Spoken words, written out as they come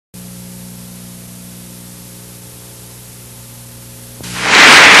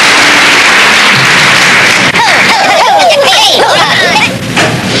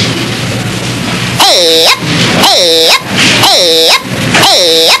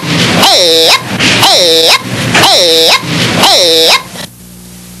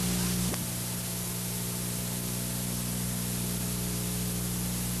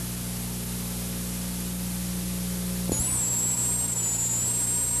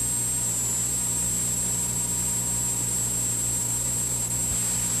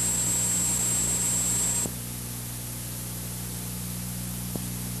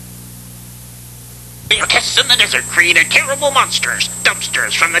scientists in the desert created terrible monsters,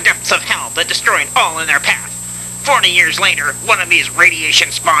 dumpsters from the depths of hell that destroyed all in their path. 40 years later, one of these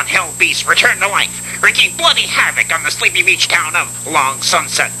radiation-spawned hell beasts returned to life, wreaking bloody havoc on the sleepy beach town of Long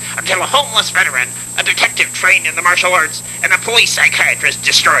Sunset, until a homeless veteran, a detective trained in the martial arts, and a police psychiatrist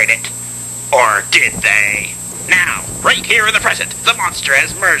destroyed it. Or did they? Now, right here in the present, the monster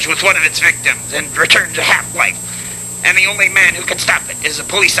has merged with one of its victims and returned to half-life. And the only man who can stop it is a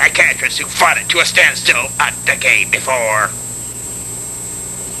police psychiatrist who fought it to a standstill a decade before.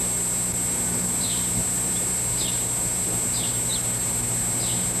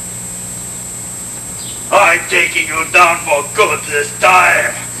 I'm taking you down for good this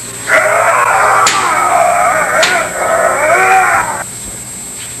time.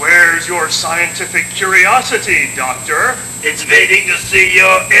 Where's your scientific curiosity, Doctor? It's waiting to see you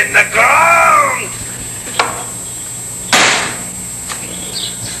in the ground.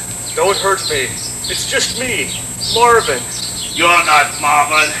 Don't hurt me. It's just me, Marvin. You're not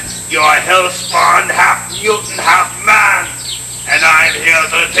Marvin. You're a hell-spawned half-mutant, half-man. And I'm here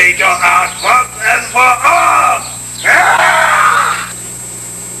to take you out once and for all! Ah!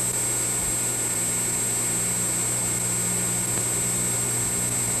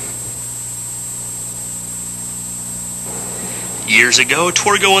 Years ago,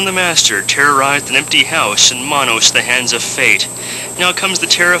 Torgo and the Master terrorized an empty house in Monos, the Hands of Fate. Now comes the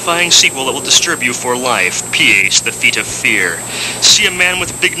terrifying sequel that will disturb you for life, Pies, the Feet of Fear. See a man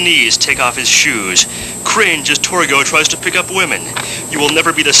with big knees take off his shoes. Cringe as Torgo tries to pick up women. You will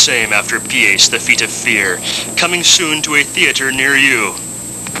never be the same after Pies, the Feet of Fear. Coming soon to a theater near you.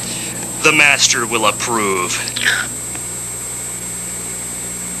 The Master will approve.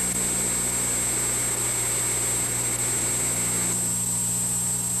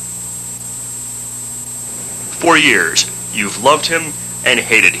 For years, you've loved him and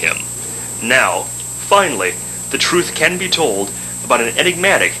hated him. Now, finally, the truth can be told about an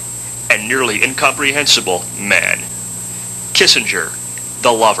enigmatic and nearly incomprehensible man. Kissinger,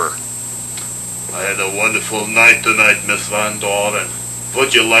 the lover. I had a wonderful night tonight, Miss Van Doren.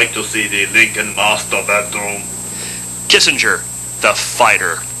 Would you like to see the Lincoln master bedroom? Kissinger, the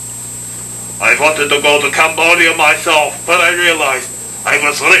fighter. I wanted to go to Cambodia myself, but I realized I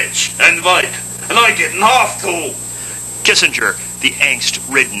was rich and white. And I didn't have to. Kissinger, the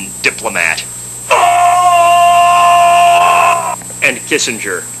angst-ridden diplomat. Oh! And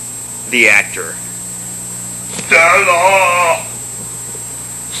Kissinger, the actor. Stella!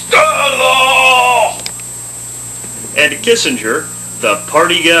 Stella! And Kissinger, the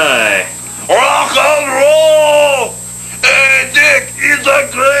party guy. Rock and roll!